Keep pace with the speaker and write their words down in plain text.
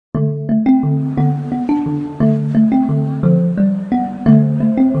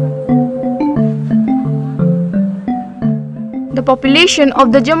The population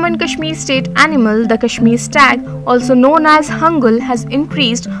of the Jammu and Kashmir state animal, the Kashmir stag, also known as Hangul, has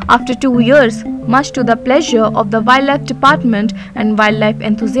increased after 2 years, much to the pleasure of the Wildlife Department and wildlife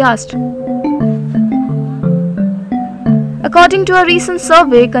enthusiasts. According to a recent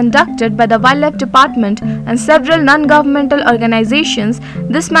survey conducted by the Wildlife Department and several non-governmental organizations,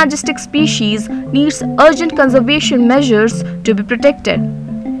 this majestic species needs urgent conservation measures to be protected.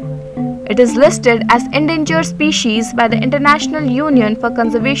 It is listed as endangered species by the International Union for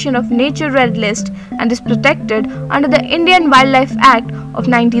Conservation of Nature Red List and is protected under the Indian Wildlife Act of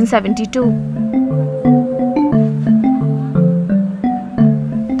 1972.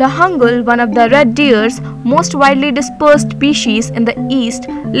 The Hangul, one of the red deer's most widely dispersed species in the east,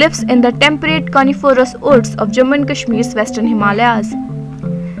 lives in the temperate coniferous woods of Jammu and Kashmir's western Himalayas.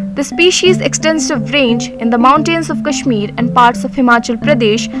 The species' extensive range in the mountains of Kashmir and parts of Himachal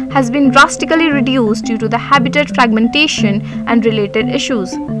Pradesh has been drastically reduced due to the habitat fragmentation and related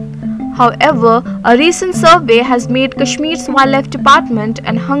issues. However, a recent survey has made Kashmir's Wildlife Department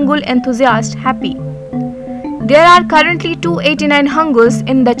and Hangul enthusiasts happy. There are currently 289 Hanguls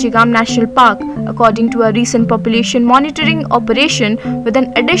in the Chigam National Park, according to a recent population monitoring operation, with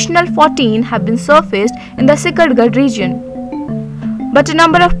an additional 14 have been surfaced in the Sikardgarh region. But a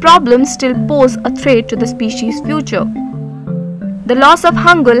number of problems still pose a threat to the species' future. The loss of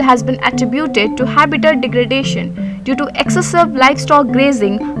Hangul has been attributed to habitat degradation due to excessive livestock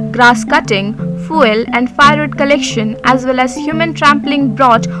grazing, grass cutting, fuel and firewood collection, as well as human trampling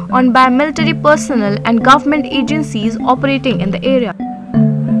brought on by military personnel and government agencies operating in the area.